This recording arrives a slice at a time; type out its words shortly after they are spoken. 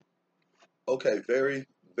Okay, very,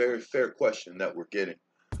 very fair question that we're getting.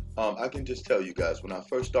 I can just tell you guys, when I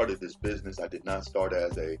first started this business, I did not start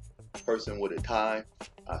as a person with a tie.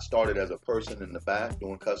 I started as a person in the back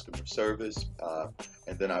doing customer service,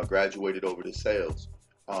 and then I graduated over to sales.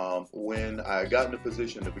 When I got in a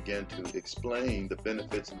position to begin to explain the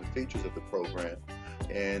benefits and the features of the program,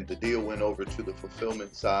 and the deal went over to the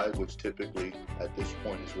fulfillment side, which typically at this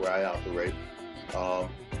point is where I operate. Um,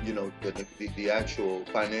 the actual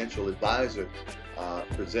financial advisor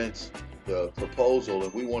presents the proposal,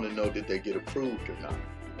 and we want to know, did they get approved or not?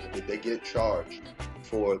 Did they get charged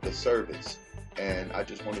for the service? And I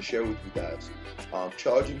just want to share with you guys,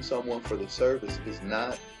 charging someone for the service is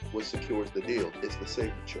not what secures the deal, it's the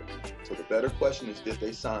signature. So the better question is, did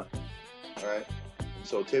they sign? All right.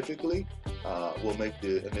 So typically, we'll make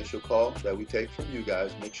the initial call that we take from you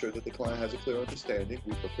guys, make sure that the client has a clear understanding.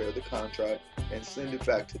 We prepare the contract and send it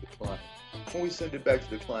back to the client. When we send it back to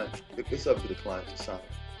the client, it's up to the client to sign.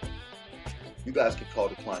 You guys can call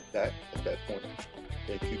the client back at that point,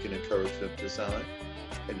 and you can encourage them to sign.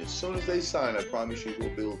 And as soon as they sign, I promise you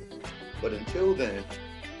we'll bill them. But until then,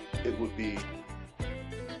 it would be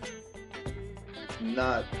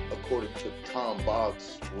not according to Tom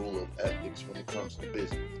Boggs' rule of ethics when it comes to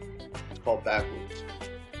business. It's called backwards.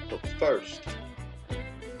 So first,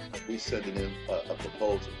 we send a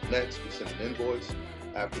proposal. Next, we send an invoice.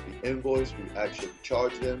 After the invoice, we actually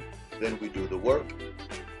charge them. Then we do the work.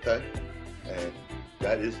 Okay? And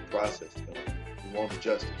that is the process. We won't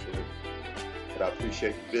adjust it for it. But I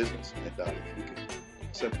appreciate the business, and if you can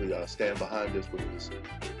simply stand behind us with this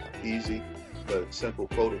easy but simple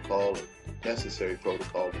protocol, and necessary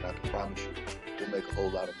protocol, then I can promise you we'll make a whole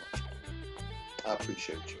lot of money. I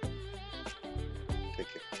appreciate you.